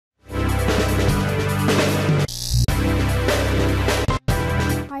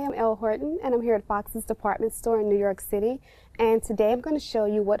Michelle Horton, and I'm here at Fox's department store in New York City, and today I'm going to show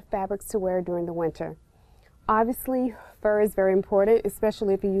you what fabrics to wear during the winter. Obviously, fur is very important,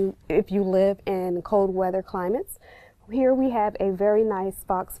 especially if you live in cold weather climates. Here we have a very nice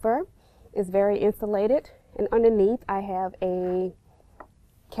fox fur. It's very insulated, and underneath I have a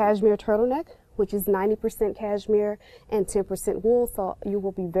cashmere turtleneck, which is 90% cashmere and 10% wool, so you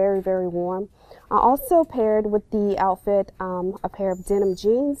will be very, very warm. I also paired with the outfit a pair of denim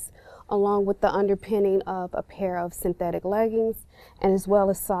jeans, along with the underpinning of a pair of synthetic leggings, and as well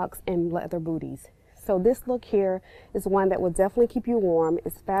as socks and leather booties. So this look here is one that will definitely keep you warm.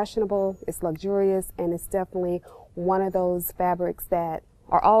 It's fashionable, it's luxurious, and it's definitely one of those fabrics that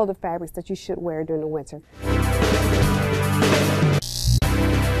are all of the fabrics that you should wear during the winter.